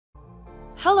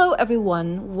Hello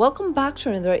everyone, welcome back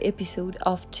to another episode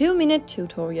of 2-Minute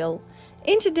Tutorial.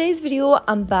 In today's video,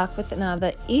 I'm back with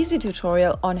another easy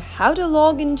tutorial on how to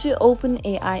log into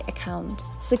OpenAI account.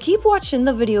 So keep watching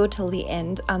the video till the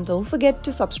end and don't forget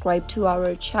to subscribe to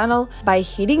our channel by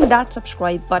hitting that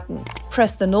subscribe button.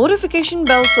 Press the notification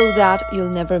bell so that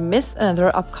you'll never miss another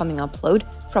upcoming upload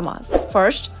from us.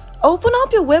 First, open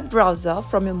up your web browser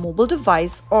from your mobile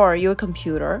device or your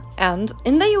computer and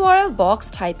in the URL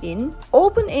box type in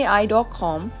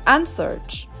openai.com and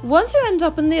search. Once you end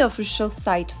up in the official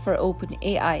site for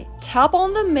OpenAI, tap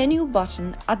on the menu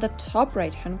button at the top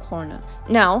right hand corner.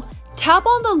 Now, tap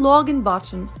on the login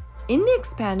button in the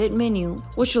expanded menu,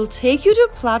 which will take you to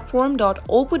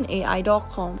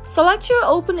platform.openai.com. Select your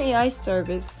OpenAI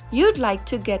service you'd like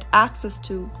to get access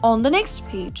to. On the next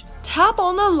page, tap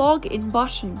on the login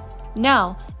button.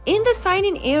 Now, in the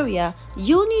sign-in area,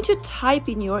 you'll need to type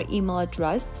in your email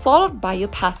address followed by your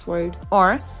password.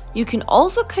 Or you can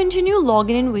also continue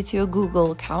logging in with your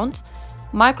Google account,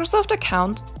 Microsoft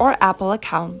account, or Apple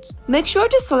account. Make sure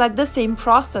to select the same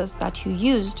process that you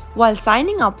used while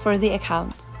signing up for the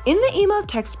account. In the email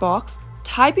text box,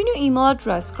 type in your email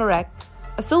address correct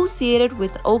associated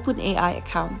with OpenAI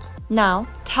account. Now,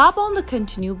 tap on the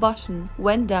continue button.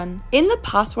 When done, in the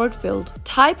password field,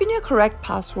 type in your correct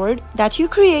password that you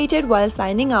created while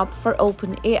signing up for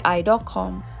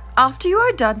OpenAI.com. After you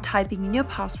are done typing in your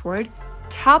password,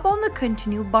 tap on the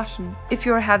continue button. If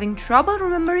you are having trouble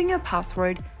remembering your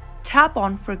password, tap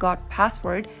on forgot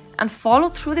password and follow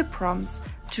through the prompts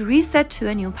to reset to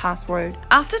a new password.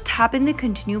 After tapping the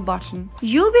continue button,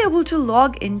 you'll be able to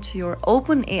log into your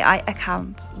OpenAI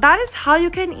account. That is how you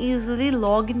can easily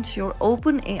log into your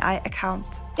OpenAI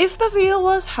account. If the video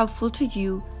was helpful to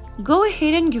you, go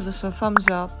ahead and give us a thumbs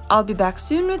up. I'll be back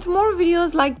soon with more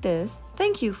videos like this.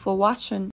 Thank you for watching.